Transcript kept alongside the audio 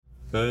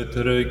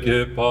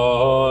Petreke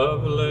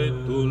Pavle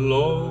tu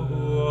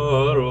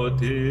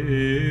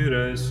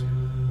arotires,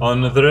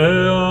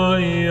 Andrea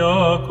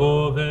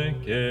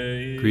Iacove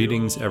Keios.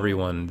 Greetings,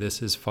 everyone.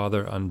 This is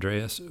Father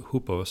Andreas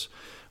Hupos,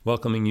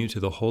 welcoming you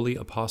to the Holy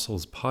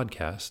Apostles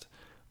podcast,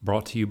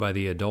 brought to you by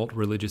the Adult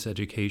Religious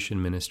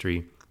Education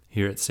Ministry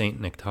here at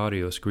St.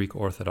 Nectarios Greek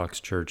Orthodox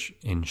Church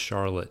in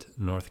Charlotte,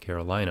 North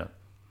Carolina.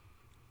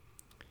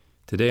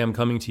 Today I'm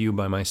coming to you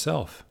by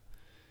myself.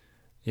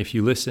 If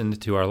you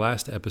listened to our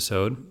last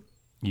episode,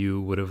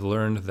 you would have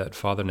learned that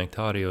Father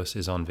Nectarios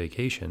is on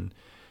vacation,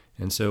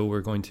 and so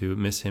we're going to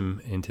miss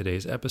him in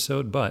today's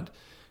episode, but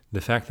the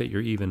fact that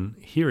you're even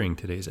hearing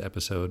today's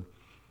episode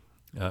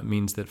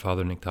means that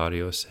Father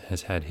Nectarios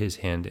has had his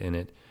hand in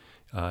it,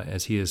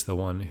 as he is the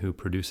one who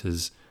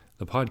produces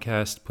the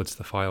podcast, puts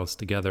the files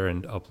together,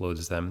 and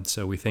uploads them.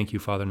 So we thank you,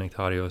 Father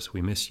Nectarios.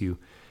 We miss you,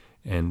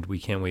 and we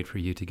can't wait for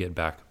you to get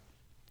back.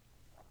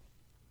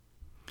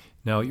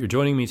 Now, you're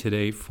joining me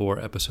today for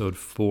episode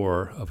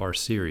 4 of our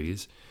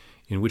series,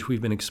 in which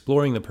we've been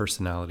exploring the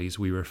personalities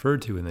we refer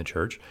to in the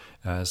Church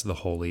as the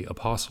Holy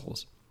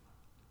Apostles.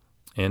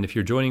 And if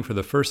you're joining for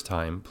the first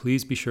time,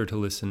 please be sure to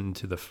listen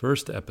to the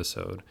first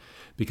episode,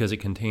 because it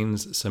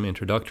contains some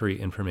introductory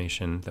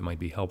information that might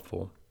be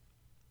helpful.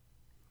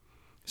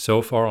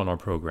 So far on our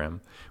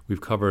program,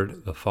 we've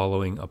covered the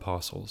following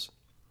apostles: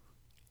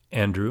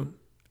 Andrew,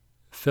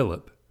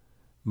 Philip,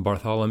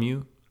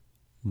 Bartholomew,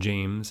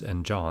 James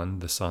and John,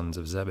 the sons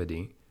of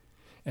Zebedee,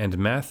 and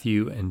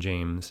Matthew and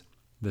James,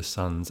 the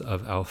sons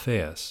of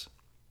Alphaeus.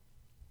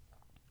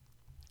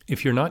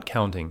 If you're not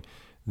counting,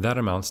 that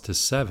amounts to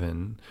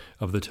 7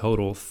 of the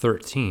total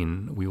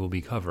 13 we will be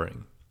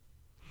covering.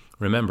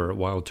 Remember,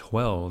 while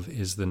 12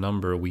 is the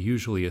number we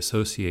usually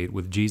associate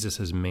with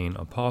Jesus' main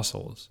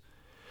apostles,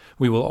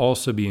 we will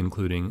also be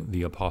including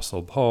the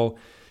Apostle Paul,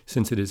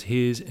 since it is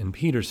his and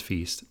Peter's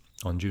feast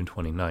on June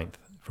 29th,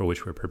 for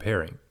which we're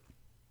preparing.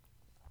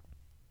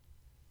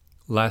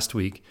 Last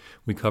week,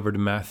 we covered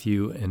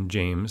Matthew and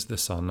James, the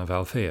son of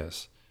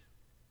Alphaeus.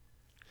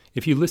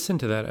 If you listen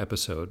to that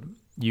episode,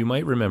 you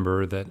might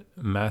remember that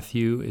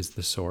Matthew is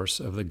the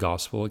source of the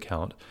gospel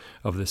account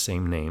of the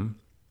same name,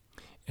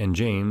 and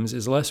James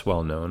is less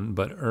well known,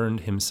 but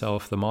earned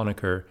himself the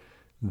moniker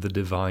the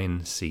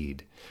Divine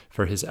Seed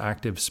for his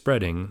active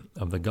spreading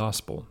of the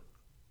gospel.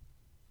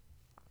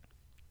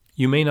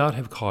 You may not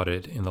have caught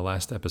it in the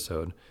last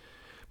episode,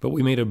 but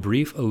we made a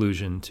brief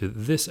allusion to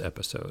this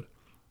episode,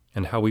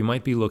 and how we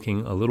might be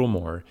looking a little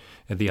more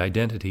at the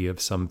identity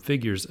of some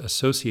figures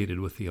associated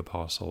with the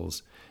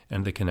apostles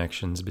and the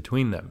connections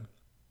between them.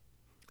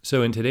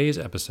 So in today's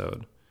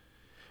episode,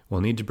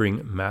 we'll need to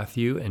bring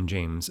Matthew and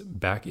James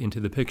back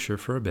into the picture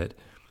for a bit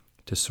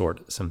to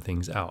sort some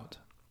things out.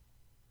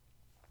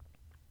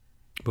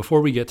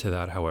 Before we get to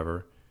that,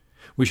 however,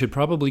 we should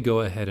probably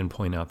go ahead and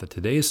point out that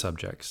today's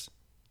subjects,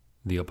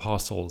 the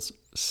apostles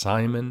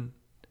Simon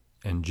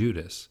and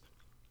Judas,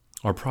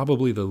 are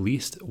probably the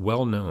least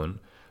well-known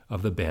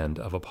of the band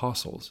of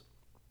apostles.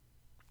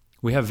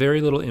 We have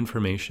very little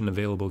information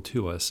available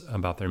to us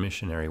about their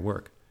missionary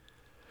work,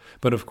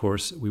 but of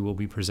course we will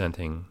be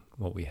presenting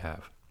what we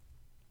have.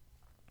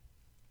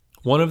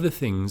 One of the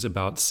things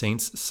about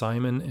Saints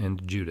Simon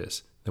and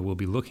Judas that we'll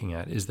be looking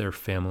at is their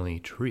family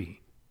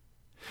tree,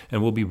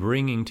 and we'll be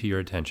bringing to your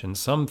attention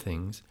some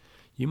things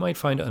you might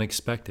find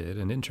unexpected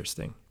and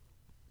interesting.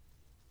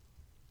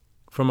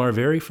 From our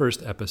very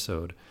first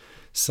episode,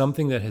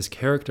 something that has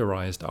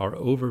characterized our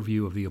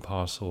overview of the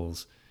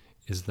apostles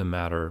is the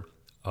matter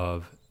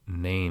of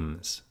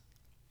names.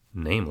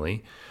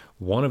 Namely,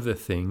 one of the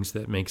things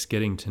that makes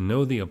getting to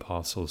know the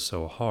apostles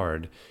so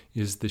hard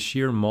is the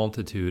sheer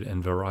multitude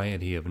and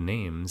variety of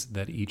names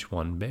that each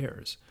one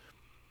bears.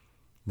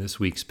 This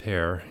week's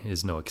pair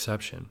is no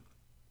exception.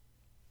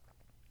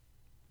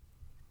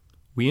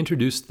 We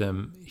introduced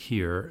them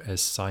here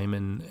as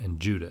Simon and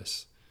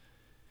Judas.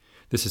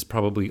 This is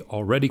probably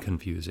already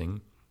confusing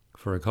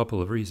for a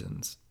couple of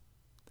reasons.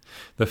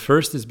 The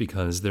first is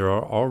because there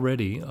are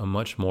already a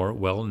much more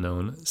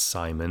well-known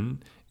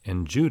Simon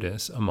and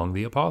Judas among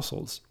the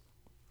apostles.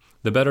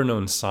 The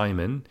better-known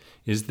Simon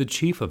is the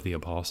chief of the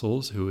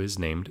apostles, who is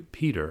named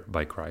Peter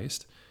by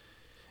Christ,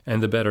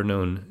 and the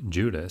better-known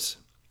Judas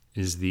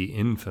is the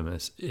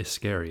infamous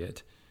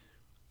Iscariot.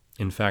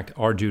 In fact,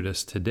 our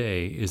Judas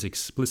today is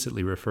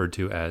explicitly referred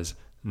to as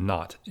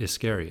not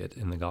Iscariot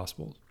in the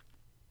Gospels.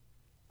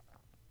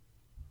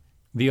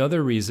 The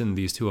other reason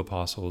these two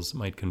apostles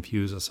might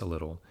confuse us a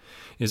little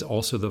is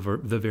also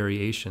the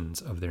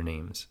variations of their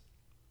names.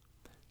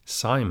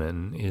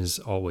 Simon is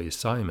always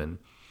Simon,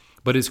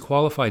 but is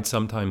qualified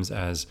sometimes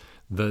as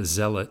the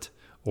Zealot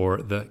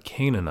or the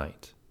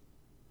Canaanite.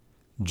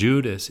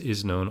 Judas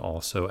is known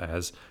also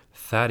as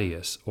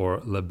Thaddeus or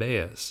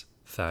Lebbaeus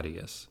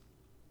Thaddeus.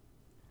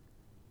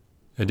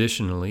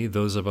 Additionally,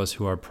 those of us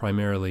who are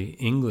primarily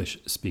English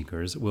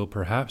speakers will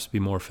perhaps be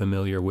more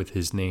familiar with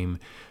his name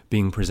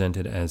being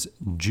presented as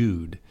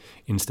Jude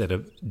instead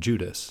of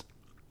Judas,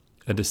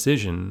 a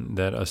decision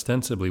that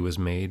ostensibly was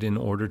made in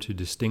order to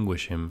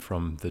distinguish him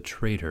from the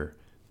traitor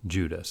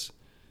Judas.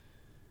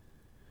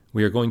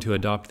 We are going to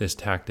adopt this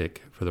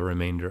tactic for the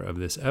remainder of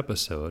this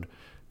episode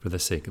for the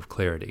sake of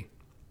clarity.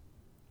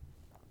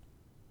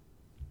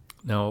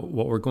 Now,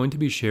 what we're going to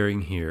be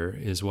sharing here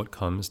is what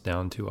comes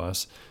down to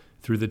us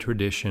through the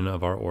tradition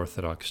of our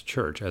Orthodox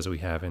Church, as we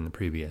have in the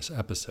previous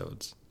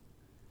episodes.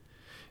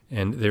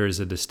 And there is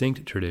a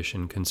distinct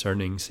tradition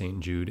concerning St.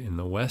 Jude in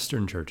the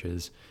Western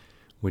churches,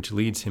 which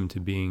leads him to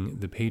being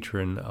the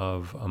patron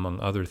of, among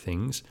other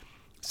things,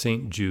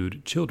 St.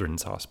 Jude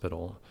Children's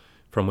Hospital,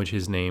 from which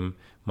his name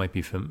might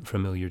be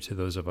familiar to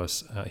those of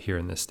us here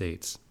in the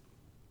States.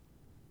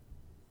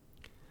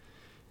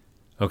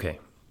 Okay,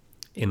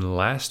 in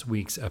last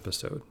week's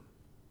episode,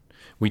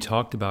 we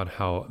talked about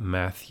how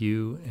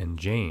Matthew and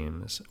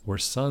James were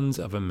sons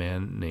of a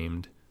man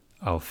named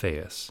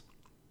Alphaeus.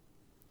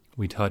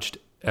 We touched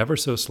ever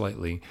so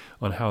slightly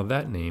on how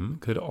that name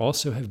could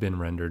also have been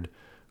rendered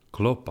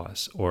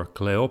Klopas or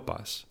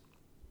Kleopas.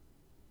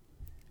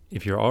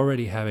 If you're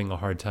already having a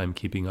hard time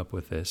keeping up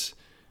with this,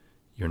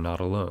 you're not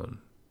alone.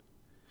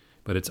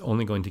 But it's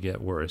only going to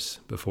get worse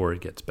before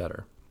it gets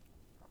better.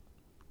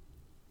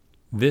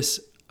 This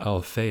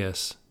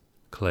Alphaeus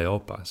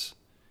Kleopas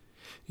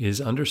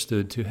is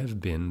understood to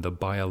have been the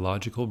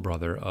biological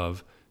brother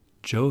of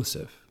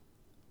Joseph,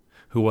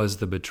 who was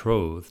the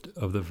betrothed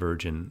of the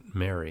Virgin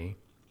Mary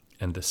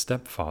and the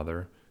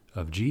stepfather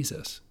of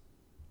Jesus.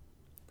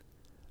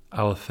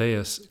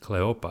 Alphaeus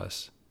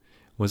Kleopas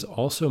was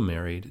also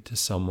married to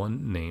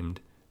someone named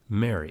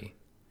Mary,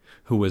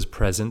 who was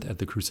present at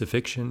the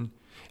crucifixion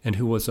and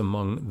who was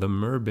among the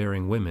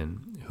myrrh-bearing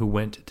women who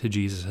went to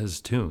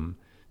Jesus' tomb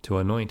to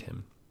anoint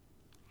him.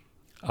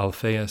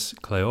 Alphaeus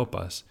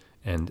Kleopas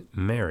and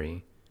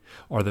Mary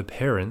are the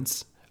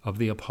parents of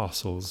the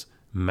apostles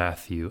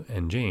Matthew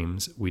and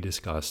James we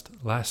discussed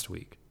last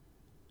week.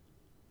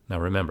 Now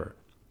remember,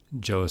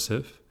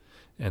 Joseph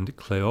and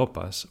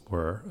Kleopas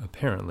were,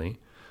 apparently,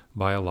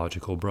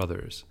 biological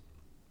brothers.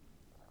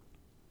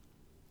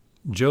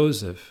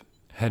 Joseph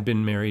had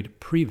been married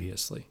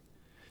previously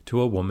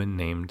to a woman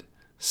named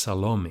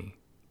Salome.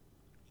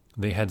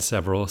 They had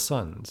several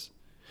sons,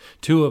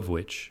 two of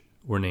which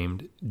were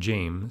named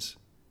James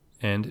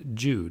and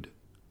Jude.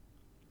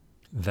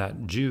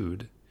 That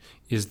Jude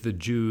is the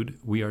Jude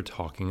we are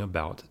talking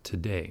about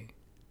today.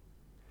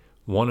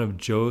 One of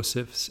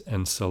Joseph's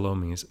and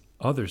Salome's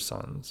other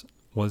sons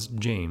was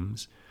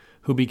James,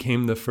 who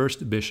became the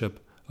first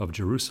bishop of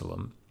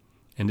Jerusalem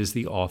and is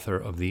the author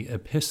of the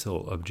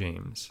Epistle of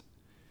James.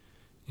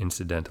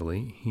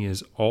 Incidentally, he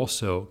is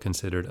also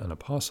considered an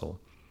apostle,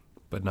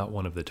 but not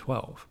one of the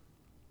 12.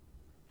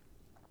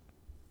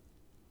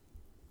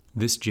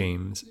 This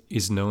James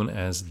is known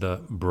as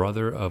the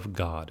brother of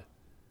God,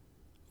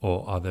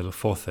 or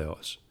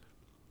Adelphotheos.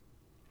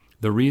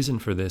 The reason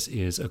for this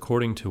is,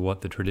 according to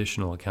what the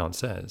traditional account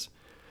says,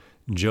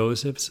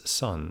 Joseph's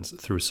sons,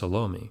 through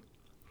Salome,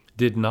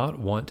 did not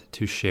want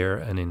to share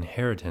an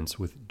inheritance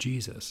with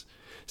Jesus,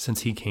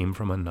 since he came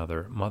from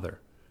another mother.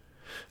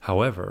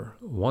 However,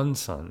 one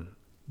son,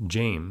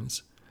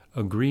 James,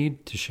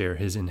 agreed to share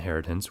his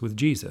inheritance with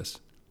Jesus.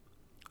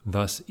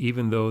 Thus,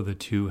 even though the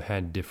two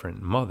had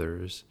different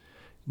mothers,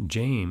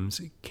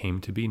 James came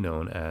to be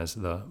known as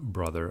the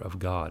brother of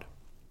God.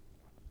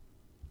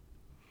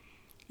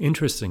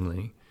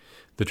 Interestingly,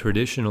 the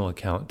traditional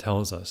account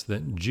tells us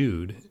that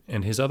Jude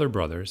and his other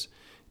brothers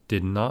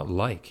did not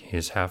like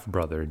his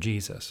half-brother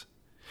Jesus,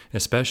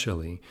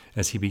 especially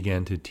as he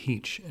began to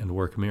teach and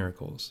work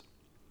miracles.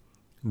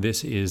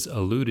 This is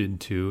alluded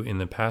to in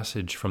the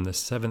passage from the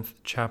 7th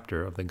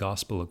chapter of the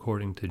Gospel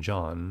according to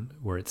John,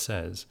 where it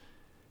says,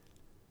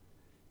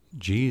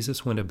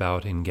 Jesus went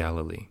about in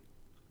Galilee.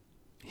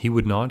 He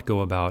would not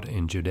go about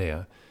in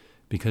Judea,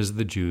 because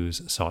the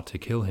Jews sought to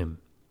kill him.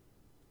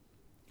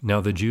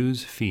 Now the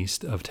Jews'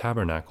 feast of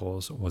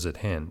tabernacles was at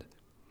hand.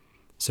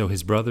 So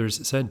his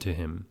brothers said to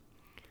him,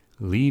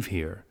 Leave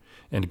here,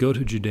 and go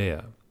to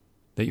Judea,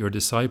 that your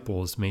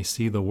disciples may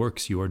see the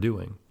works you are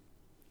doing.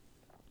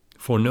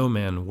 For no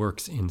man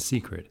works in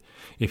secret,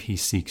 if he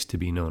seeks to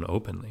be known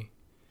openly.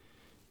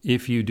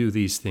 If you do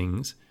these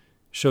things,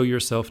 show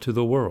yourself to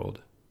the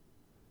world.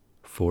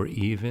 For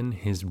even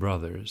his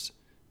brothers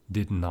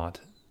did not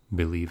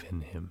believe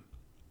in him.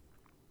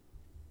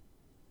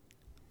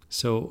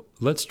 So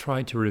let's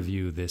try to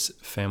review this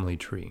family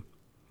tree,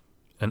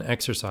 an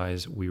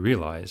exercise we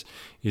realize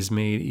is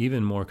made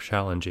even more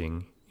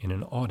challenging in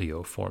an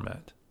audio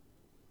format.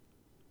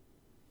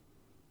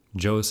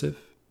 Joseph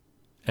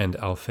and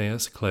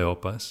Alphaeus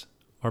Kleopas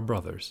are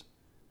brothers.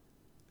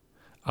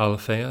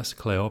 Alphaeus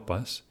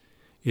Kleopas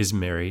is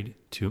married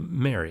to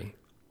Mary,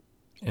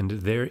 and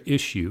their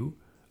issue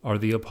are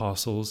the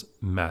apostles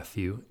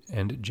Matthew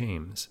and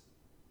James.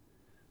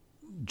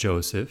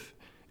 Joseph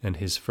and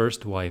his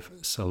first wife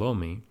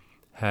Salome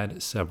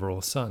had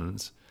several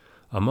sons,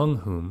 among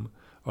whom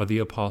are the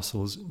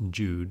apostles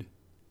Jude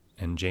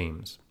and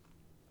James.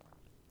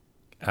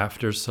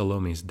 After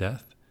Salome's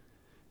death,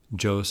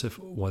 Joseph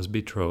was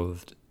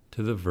betrothed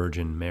to the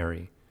Virgin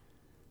Mary,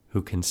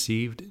 who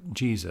conceived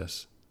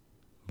Jesus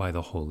by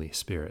the Holy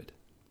Spirit.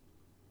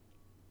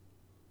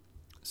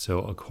 So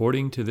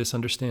according to this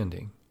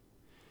understanding,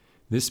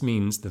 This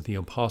means that the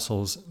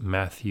apostles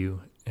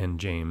Matthew and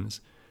James,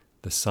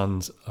 the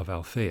sons of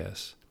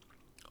Alphaeus,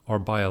 are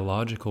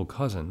biological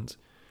cousins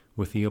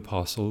with the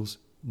apostles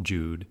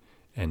Jude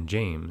and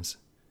James,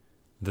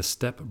 the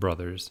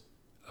stepbrothers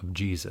of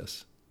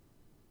Jesus.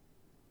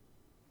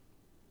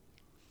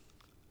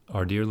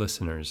 Our dear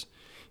listeners,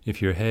 if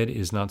your head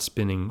is not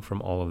spinning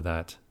from all of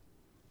that,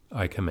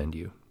 I commend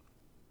you.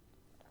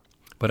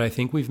 But I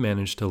think we've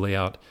managed to lay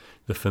out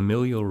the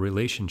familial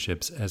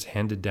relationships as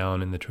handed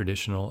down in the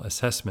traditional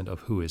assessment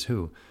of who is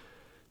who,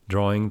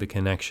 drawing the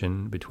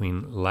connection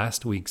between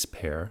last week's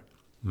pair,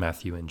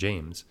 Matthew and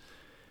James,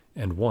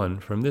 and one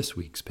from this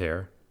week's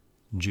pair,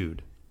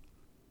 Jude.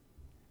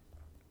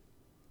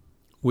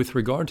 With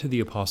regard to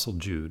the Apostle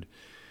Jude,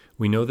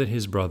 we know that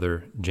his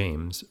brother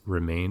James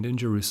remained in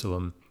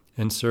Jerusalem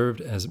and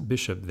served as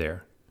bishop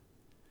there.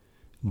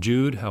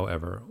 Jude,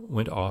 however,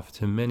 went off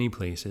to many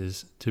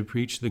places to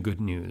preach the good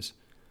news: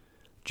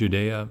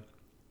 Judea,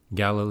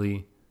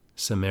 Galilee,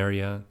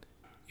 Samaria,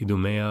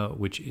 Idumea,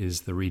 which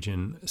is the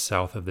region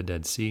south of the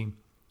Dead Sea,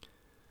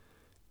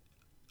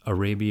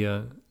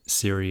 Arabia,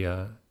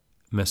 Syria,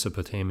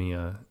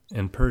 Mesopotamia,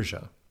 and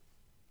Persia.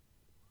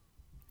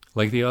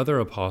 Like the other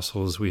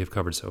apostles we have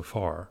covered so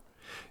far,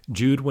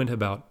 Jude went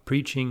about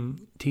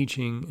preaching,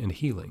 teaching, and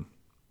healing.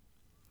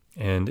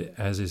 And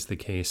as is the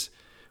case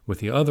with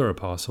the other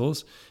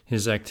apostles,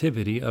 his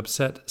activity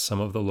upset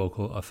some of the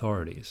local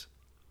authorities.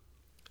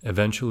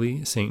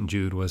 Eventually, St.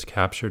 Jude was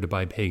captured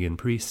by pagan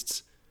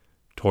priests,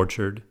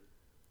 tortured,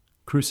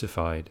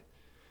 crucified,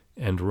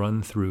 and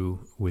run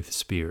through with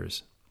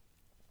spears.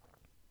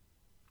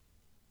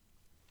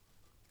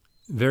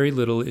 Very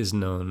little is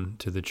known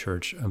to the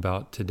church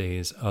about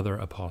today's other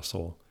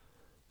apostle,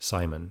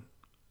 Simon.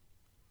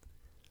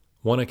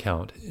 One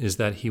account is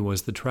that he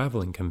was the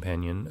traveling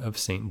companion of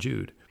St.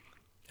 Jude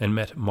and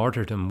met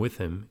martyrdom with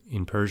him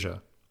in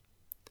Persia.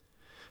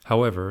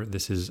 However,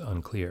 this is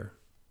unclear.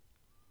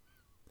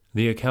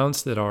 The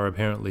accounts that are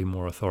apparently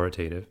more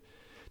authoritative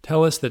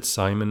tell us that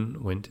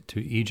Simon went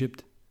to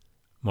Egypt,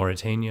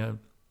 Mauritania,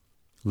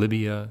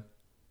 Libya,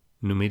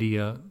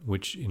 Numidia,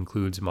 which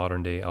includes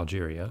modern-day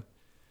Algeria,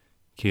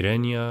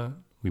 Kyrenia,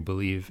 we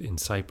believe in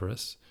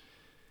Cyprus,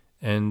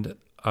 and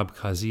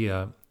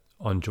Abkhazia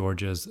on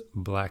Georgia's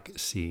Black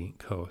Sea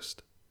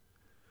coast,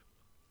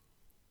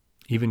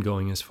 even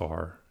going as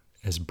far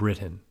as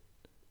Britain.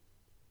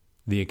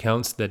 The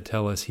accounts that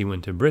tell us he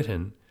went to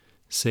Britain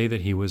say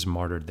that he was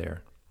martyred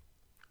there.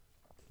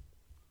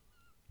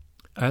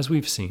 As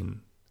we've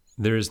seen,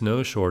 there is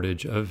no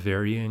shortage of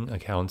varying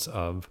accounts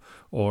of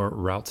or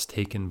routes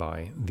taken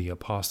by the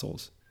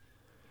apostles.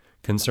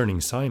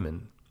 Concerning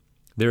Simon,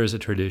 there is a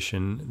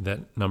tradition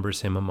that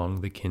numbers him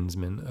among the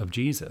kinsmen of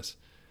Jesus.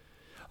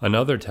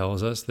 Another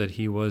tells us that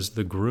he was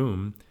the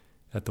groom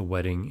at the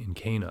wedding in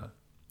Cana,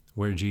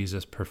 where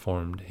Jesus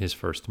performed his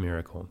first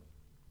miracle.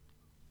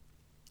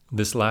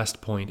 This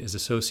last point is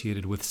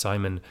associated with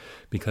Simon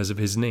because of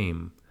his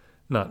name,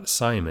 not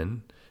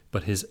Simon,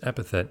 but his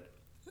epithet,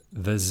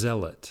 the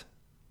Zealot.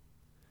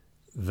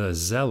 The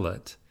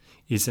Zealot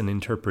is an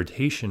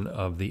interpretation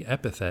of the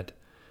epithet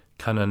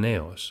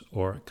Kananeos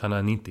or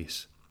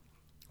Kananitis,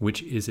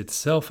 which is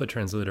itself a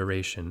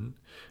transliteration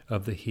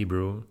of the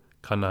Hebrew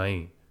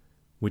kanai,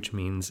 which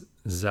means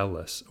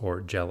zealous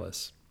or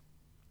jealous.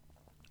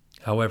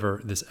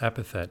 However, this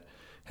epithet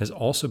has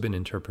also been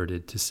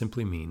interpreted to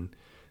simply mean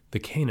the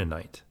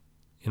Canaanite,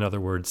 in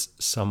other words,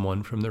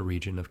 someone from the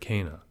region of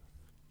Cana.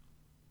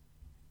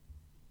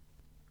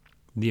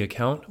 The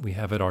account we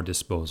have at our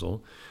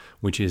disposal,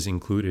 which is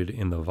included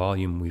in the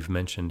volume we've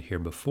mentioned here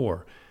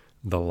before,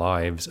 The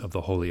Lives of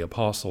the Holy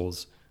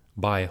Apostles,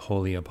 by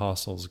Holy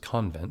Apostles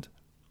Convent,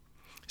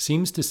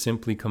 seems to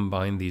simply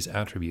combine these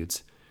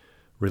attributes,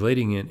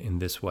 relating it in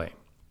this way.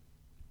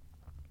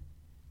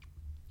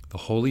 The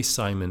Holy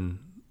Simon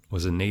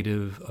was a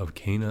native of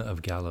Cana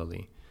of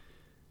Galilee,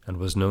 and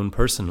was known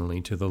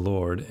personally to the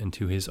Lord and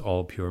to his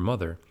all-pure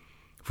mother,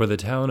 for the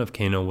town of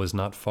Cana was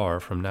not far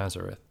from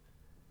Nazareth.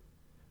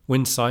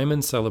 When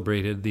Simon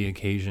celebrated the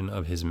occasion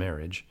of his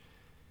marriage,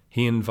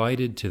 he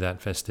invited to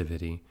that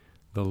festivity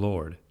the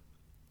Lord,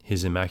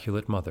 his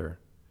Immaculate Mother,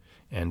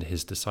 and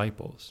his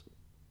disciples.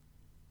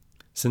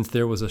 Since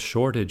there was a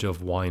shortage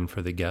of wine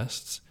for the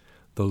guests,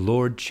 the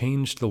Lord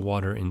changed the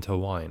water into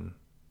wine.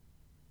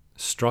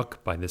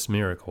 Struck by this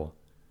miracle,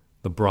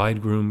 the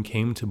bridegroom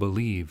came to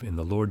believe in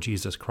the Lord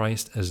Jesus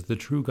Christ as the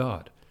true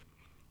God,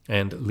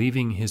 and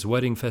leaving his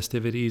wedding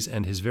festivities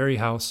and his very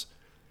house,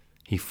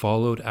 he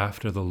followed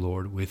after the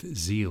Lord with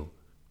zeal.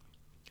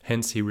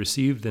 Hence he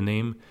received the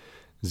name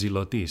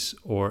Zelotes,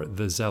 or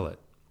the Zealot,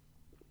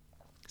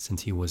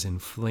 since he was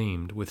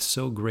inflamed with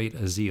so great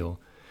a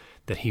zeal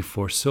that he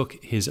forsook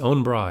his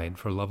own bride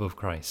for love of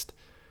Christ,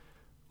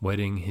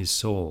 wedding his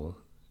soul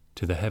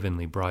to the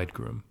heavenly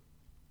bridegroom.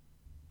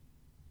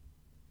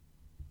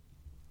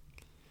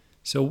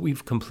 So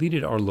we've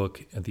completed our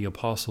look at the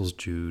apostles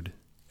Jude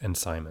and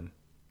Simon.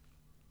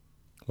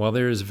 While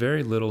there is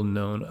very little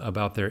known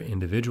about their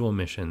individual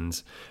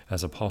missions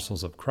as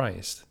apostles of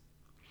Christ,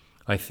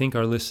 I think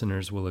our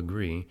listeners will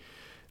agree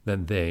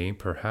that they,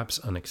 perhaps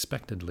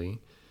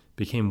unexpectedly,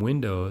 became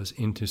windows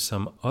into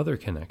some other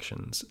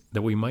connections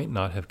that we might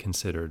not have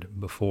considered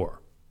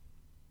before.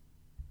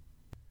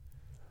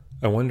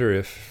 I wonder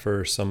if,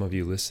 for some of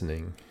you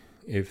listening,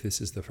 if this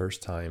is the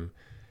first time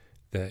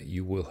that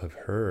you will have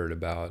heard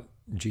about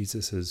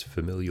Jesus's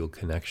familial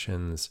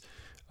connections,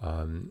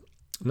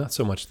 not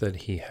so much that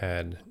he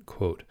had,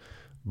 quote,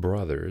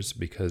 brothers,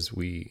 because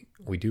we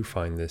do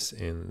find this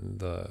in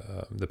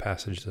the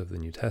passages of the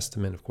New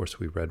Testament. Of course,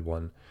 we read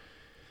one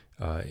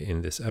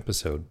in this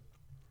episode,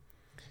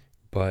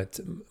 but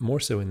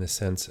more so in the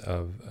sense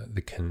of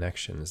the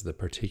connections, the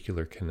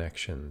particular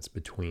connections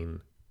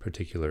between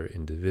particular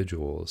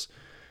individuals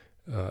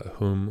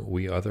whom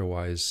we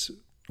otherwise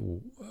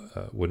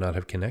would not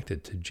have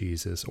connected to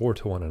Jesus or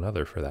to one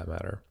another, for that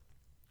matter.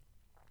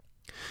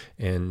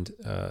 And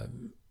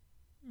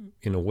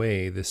in a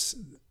way, this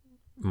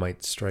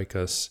might strike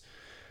us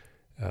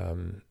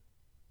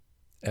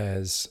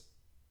as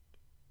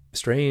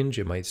strange.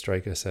 It might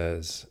strike us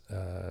as,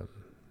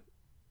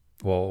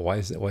 well, why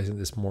isn't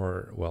this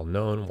more well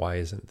known? Why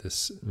isn't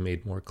this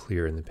made more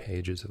clear in the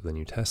pages of the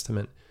New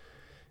Testament?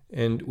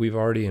 And we've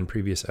already in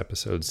previous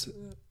episodes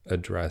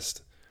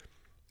addressed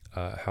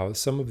how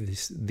some of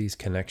these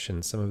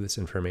connections, some of this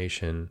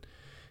information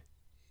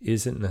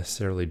isn't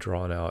necessarily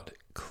drawn out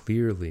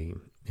clearly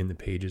in the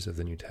pages of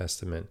the New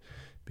Testament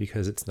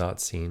because it's not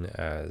seen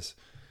as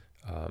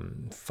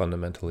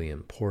fundamentally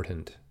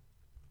important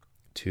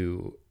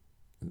to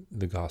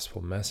the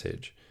gospel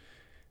message,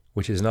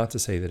 which is not to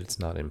say that it's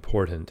not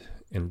important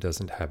and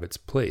doesn't have its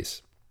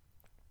place.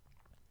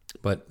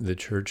 But the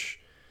church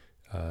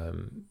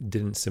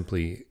didn't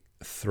simply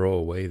throw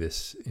away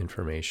this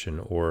information,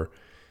 or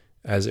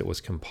as it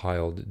was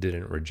compiled,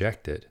 didn't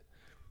reject it,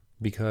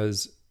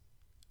 because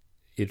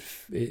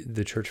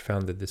the church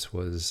found that this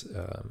was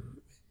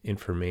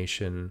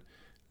information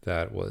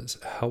that was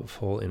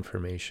helpful,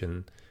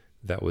 information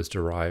that was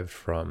derived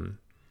from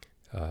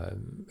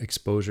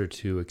exposure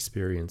to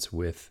experience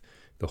with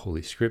the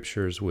Holy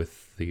Scriptures,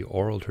 with the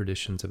oral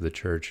traditions of the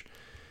church,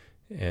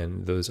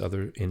 and those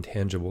other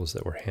intangibles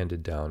that were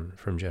handed down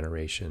from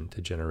generation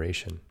to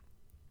generation.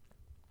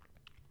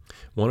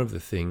 One of the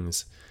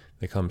things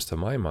that comes to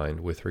my mind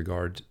with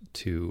regard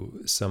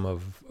to some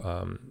of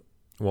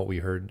what we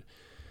heard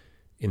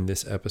in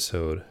this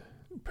episode,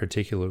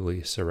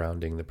 particularly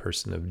surrounding the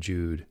person of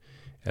Jude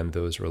and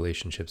those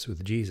relationships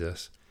with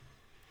Jesus,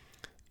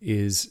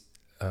 is,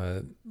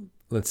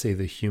 let's say,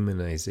 the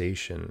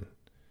humanization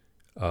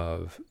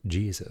of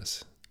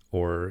Jesus,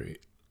 or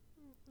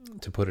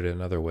to put it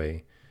another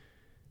way,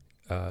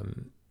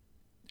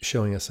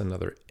 showing us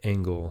another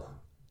angle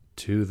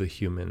to the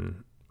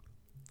human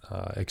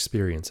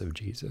experience of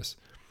Jesus.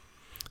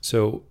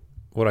 So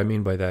what I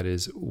mean by that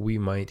is we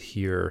might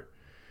hear,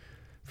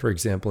 for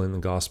example, in the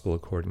Gospel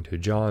according to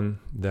John,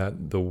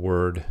 that the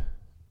Word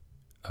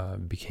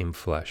became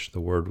flesh. The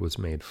Word was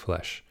made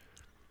flesh.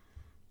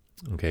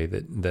 Okay,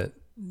 that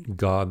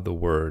God, the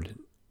Word,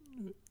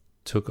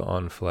 took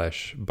on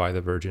flesh by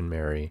the Virgin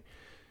Mary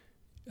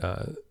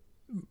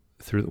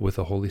with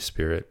the Holy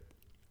Spirit,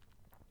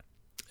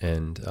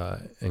 and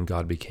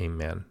God became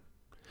man.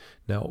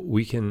 Now,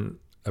 we can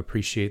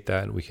appreciate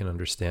that, we can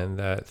understand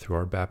that through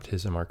our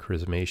baptism, our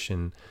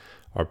chrismation,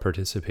 our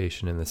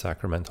participation in the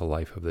sacramental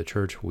life of the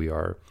church. We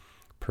are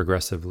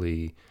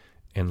progressively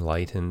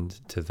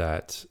enlightened to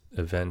that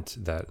event,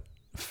 that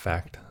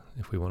fact,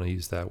 if we want to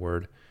use that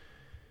word,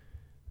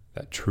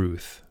 that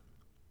truth.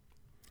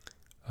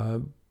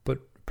 But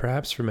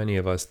perhaps for many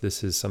of us,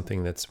 this is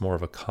something that's more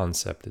of a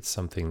concept. It's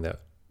something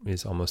that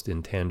is almost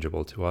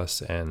intangible to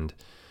us, and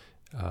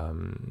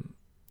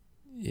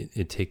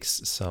it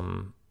takes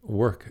some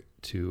work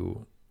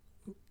to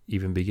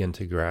even begin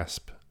to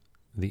grasp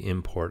the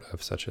import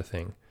of such a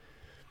thing.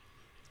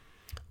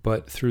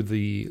 But through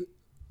the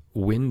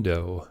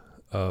window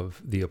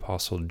of the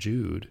Apostle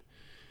Jude,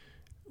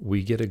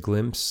 we get a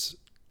glimpse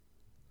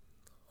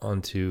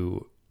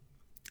onto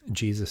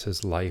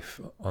Jesus's life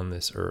on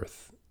this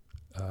earth,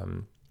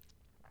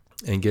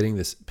 and getting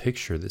this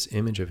picture, this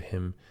image of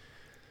him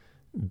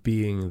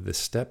being the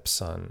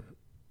stepson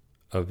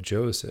of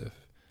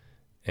Joseph,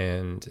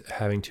 and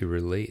having to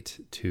relate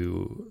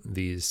to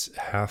these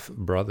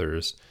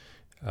half-brothers.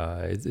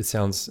 It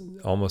sounds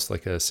almost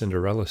like a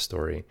Cinderella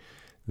story,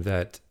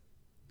 that,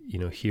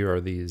 here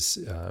are these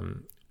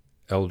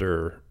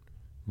elder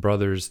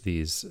brothers,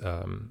 these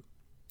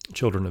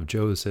children of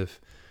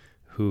Joseph,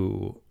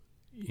 who,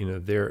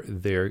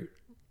 their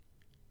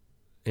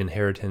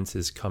inheritance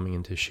is coming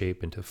into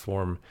shape, into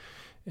form,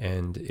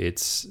 and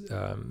it's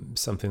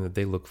something that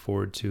they look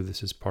forward to.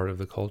 This is part of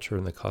the culture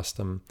and the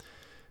custom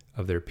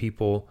of their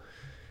people.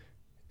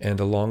 And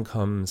along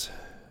comes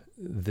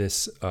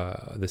this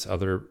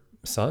other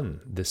son,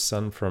 this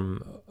son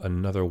from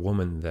another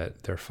woman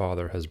that their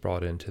father has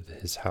brought into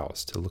his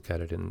house, to look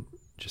at it in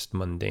just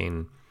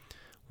mundane,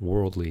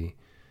 worldly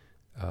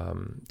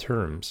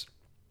terms.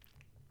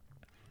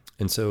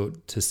 And so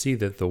to see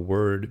that the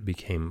Word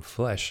became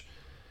flesh,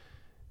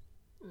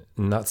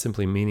 not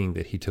simply meaning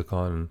that he took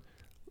on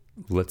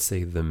let's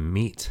say, the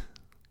meat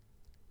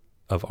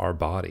of our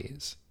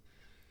bodies,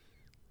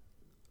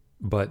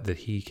 but that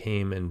he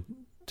came and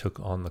took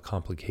on the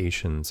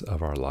complications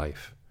of our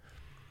life,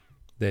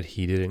 that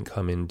he didn't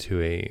come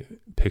into a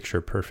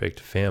picture-perfect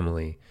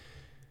family,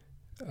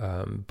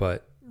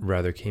 but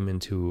rather came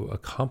into a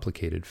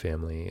complicated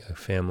family, a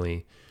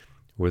family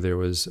where there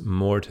was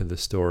more to the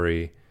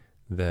story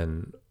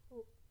than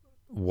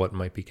what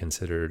might be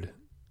considered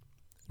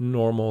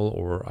normal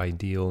or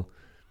ideal,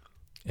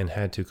 and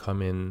had to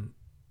come in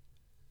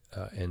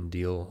and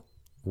deal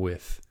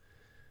with,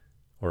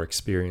 or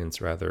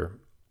experience rather,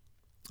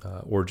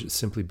 or just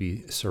simply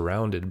be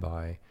surrounded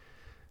by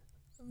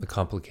the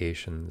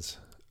complications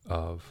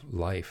of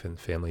life and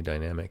family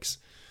dynamics.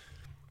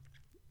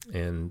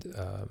 And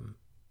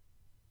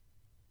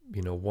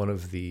one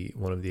of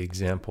the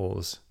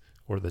examples,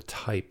 or the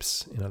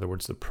types, in other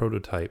words, the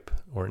prototype,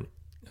 or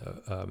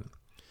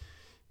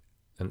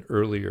an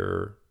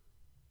earlier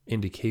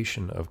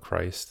indication of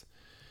Christ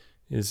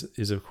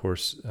is of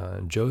course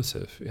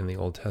Joseph in the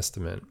Old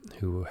Testament,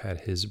 who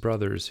had his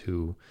brothers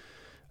who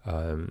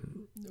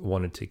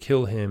wanted to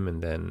kill him,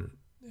 and then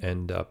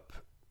end up,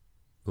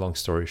 long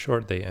story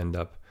short, they end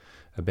up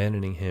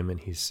abandoning him, and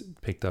he's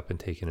picked up and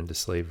taken into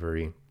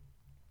slavery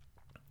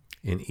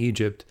in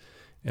Egypt.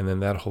 And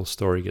then that whole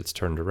story gets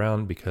turned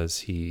around because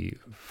he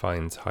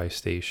finds high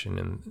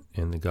station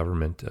in the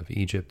government of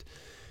Egypt,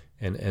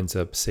 and ends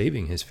up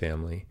saving his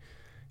family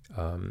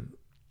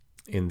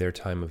in their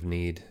time of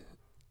need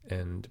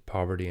and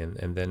poverty.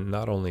 And then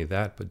not only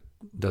that, but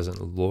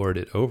doesn't lord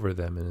it over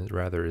them, and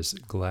rather is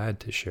glad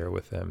to share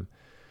with them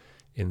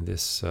in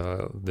this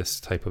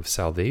type of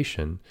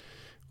salvation.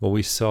 Well,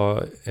 we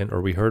saw,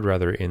 we heard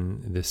rather,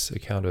 in this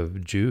account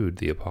of Jude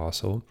the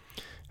apostle,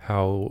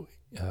 how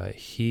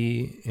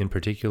he in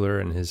particular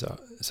and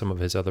some of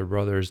his other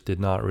brothers did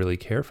not really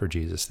care for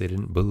Jesus. They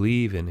didn't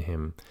believe in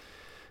him,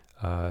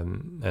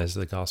 as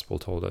the gospel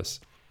told us.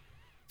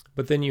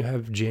 But then you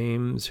have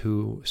James,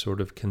 who sort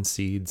of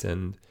concedes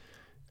and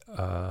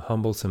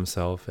humbles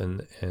himself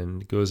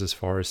and goes as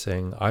far as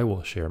saying, I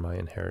will share my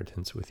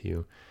inheritance with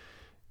you,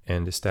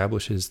 and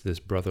establishes this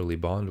brotherly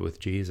bond with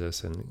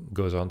Jesus, and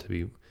goes on to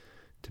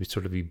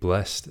be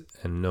blessed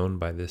and known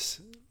by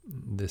this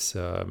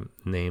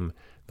name,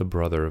 the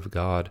brother of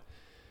God.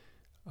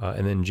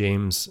 And then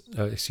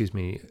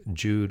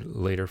Jude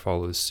later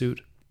follows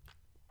suit,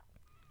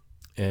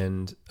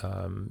 and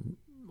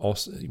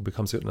also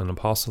becomes an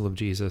apostle of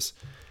Jesus,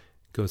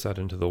 goes out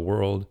into the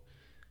world,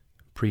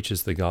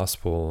 preaches the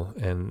gospel,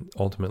 and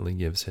ultimately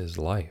gives his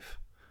life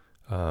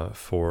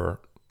for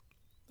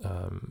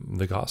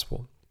the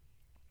gospel.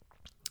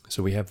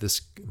 So we have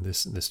this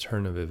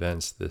turn of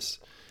events, this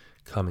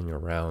coming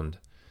around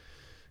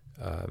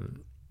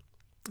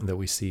that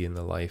we see in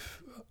the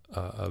life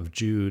of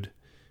Jude,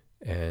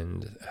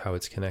 and how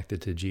it's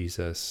connected to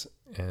Jesus.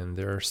 And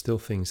there are still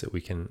things that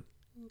we can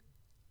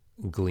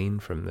glean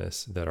from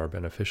this that are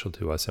beneficial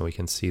to us, and we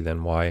can see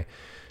then why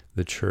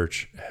the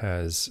church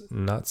has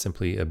not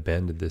simply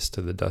abandoned this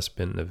to the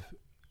dustbin of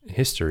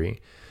history,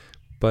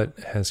 but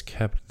has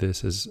kept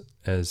this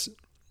as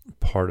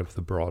part of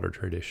the broader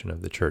tradition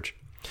of the church.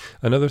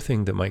 Another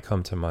thing that might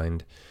come to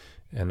mind,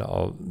 and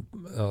I'll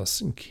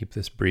keep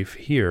this brief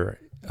here,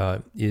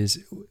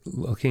 is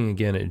looking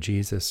again at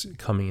Jesus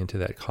coming into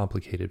that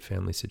complicated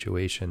family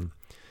situation,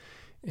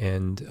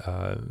 and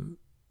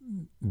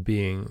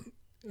being,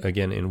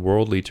 again, in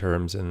worldly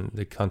terms, in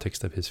the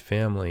context of his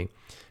family,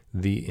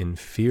 the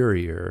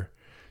inferior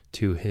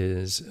to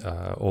his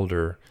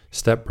older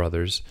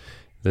stepbrothers,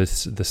 the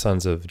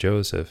sons of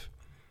Joseph,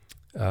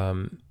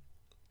 and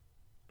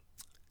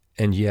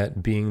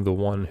yet being the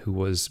one who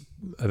was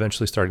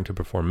eventually starting to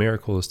perform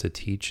miracles, to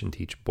teach and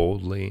teach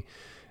boldly,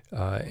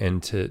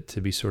 and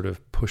to be sort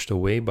of pushed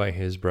away by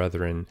his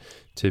brethren,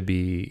 to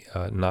be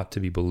not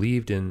to be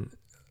believed in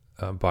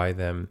by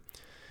them.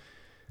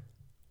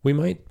 We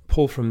might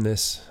pull from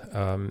this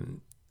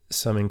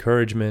some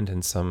encouragement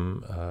and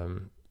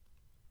some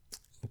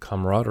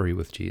camaraderie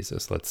with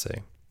Jesus, let's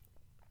say,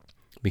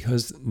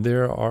 because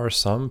there are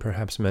some,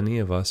 perhaps many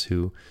of us,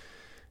 who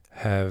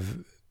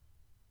have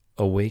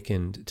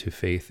awakened to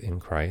faith in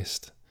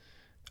Christ.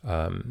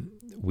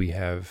 We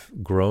have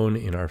grown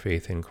in our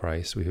faith in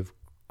Christ. We have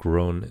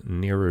grown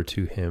nearer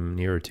to him,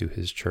 nearer to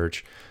his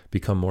church,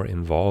 become more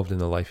involved in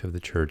the life of the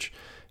church,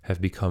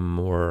 have become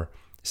more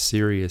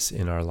serious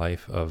in our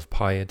life of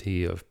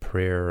piety, of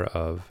prayer,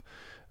 of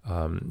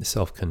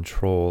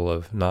self-control,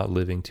 of not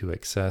living to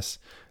excess,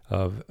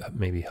 of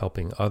maybe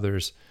helping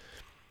others.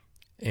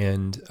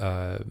 And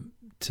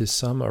to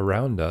some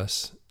around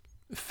us,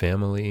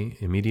 family,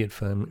 immediate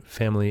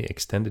family,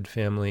 extended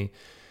family,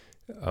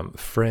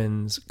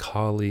 friends,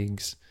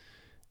 colleagues,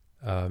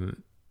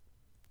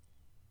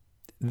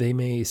 they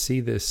may see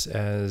this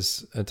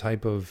as a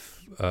type of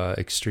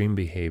extreme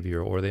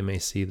behavior, or they may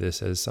see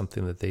this as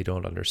something that they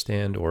don't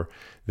understand, or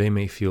they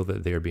may feel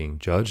that they're being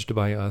judged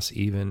by us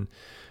even.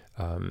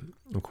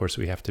 Of course,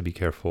 we have to be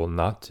careful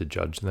not to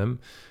judge them,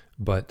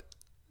 but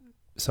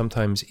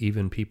sometimes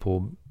even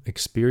people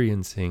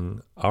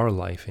experiencing our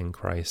life in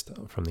Christ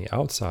from the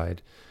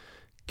outside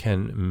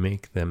can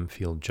make them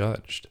feel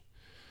judged.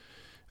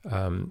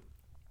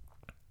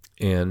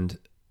 And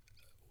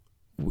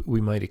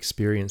we might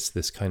experience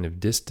this kind of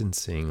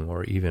distancing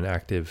or even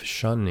active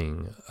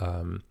shunning,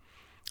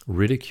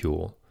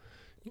 ridicule,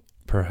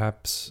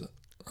 perhaps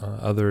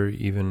other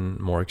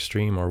even more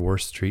extreme or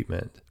worse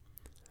treatment.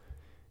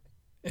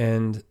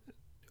 And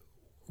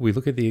we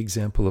look at the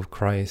example of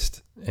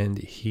Christ, and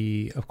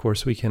he, of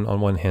course, we can on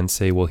one hand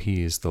say, well,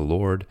 he is the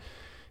Lord.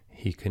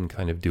 He can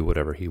kind of do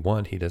whatever he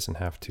wants. He doesn't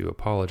have to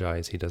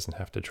apologize. He doesn't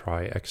have to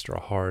try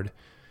extra hard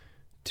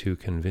to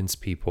convince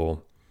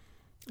people.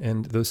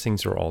 And those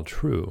things are all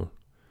true.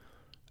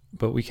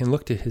 But we can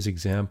look to his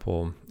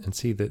example and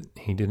see that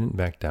he didn't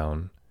back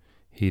down.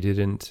 He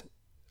didn't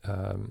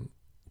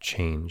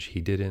change. He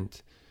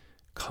didn't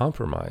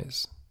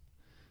compromise.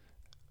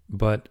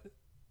 But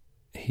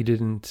he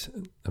didn't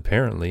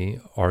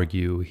apparently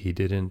argue. He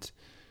didn't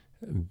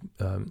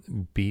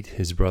beat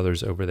his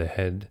brothers over the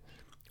head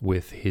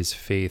with his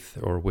faith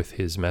or with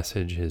his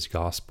message, his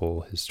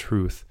gospel, his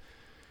truth.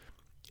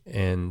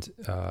 And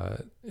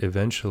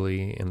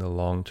eventually, in the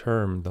long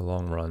term, the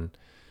long run,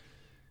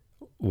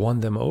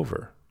 won them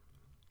over.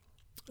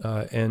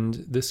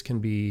 And this can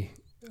be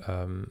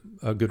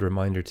a good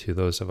reminder to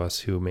those of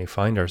us who may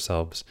find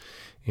ourselves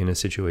in a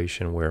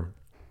situation where,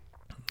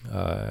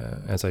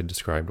 as I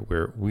described,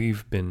 where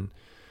we've been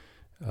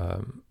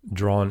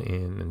drawn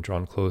in and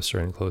drawn closer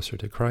and closer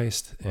to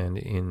Christ, and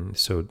in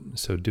so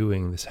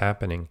doing, this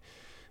happening,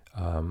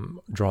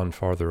 drawn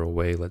farther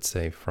away, let's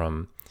say,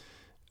 from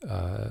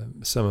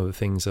some of the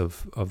things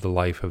of the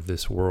life of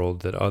this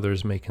world that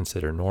others may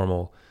consider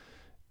normal,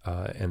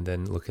 and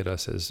then look at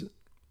us as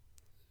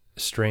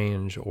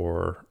strange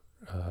or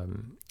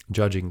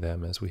judging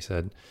them, as we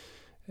said.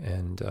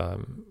 And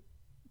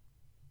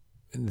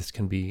this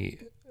can be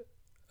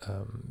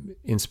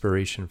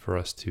inspiration for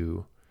us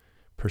to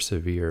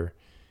persevere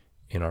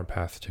in our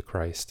path to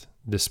Christ,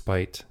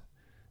 despite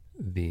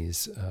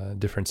these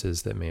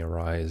differences that may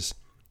arise,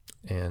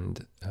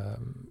 and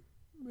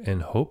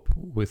hope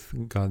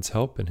with God's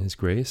help and his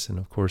grace. And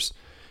of course,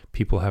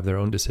 people have their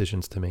own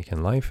decisions to make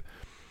in life,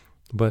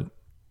 but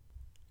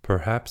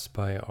perhaps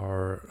by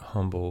our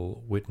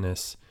humble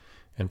witness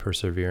and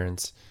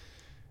perseverance,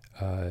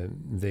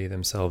 they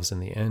themselves in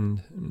the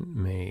end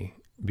may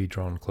be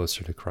drawn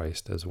closer to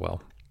Christ as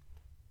well.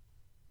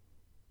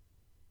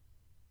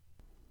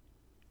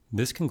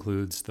 This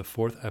concludes the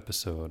 4th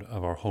episode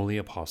of our Holy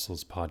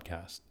Apostles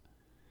podcast.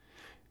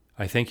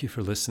 I thank you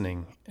for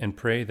listening and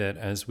pray that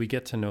as we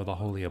get to know the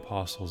Holy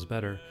Apostles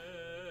better,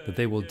 that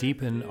they will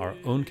deepen our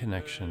own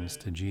connections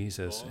to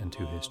Jesus and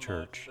to his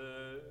church.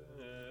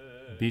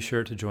 Be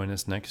sure to join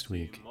us next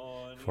week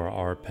for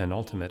our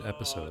penultimate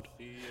episode,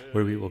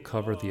 where we will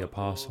cover the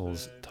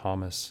apostles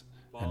Thomas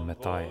and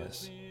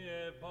Matthias.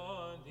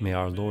 May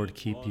our Lord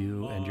keep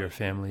you and your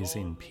families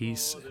in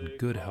peace and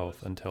good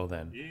health until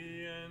then.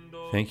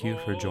 Thank you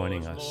for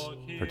joining us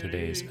for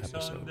today's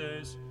episode.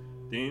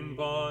 Την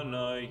Παναγίαν,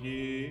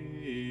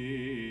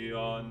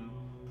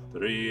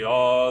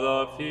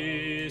 τριάδα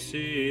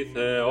φύση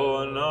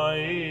Θεόν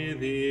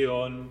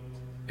αηδίων.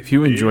 If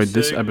you enjoyed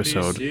this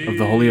episode of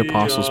the Holy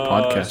Apostles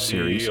podcast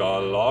series,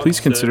 please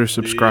consider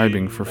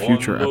subscribing for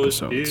future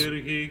episodes.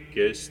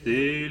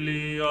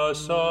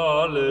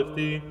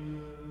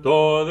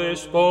 Το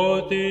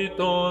δεσπότη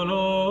των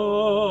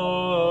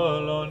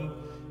όλων,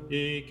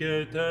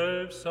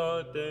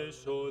 οικετεύσατε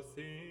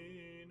σωθεί.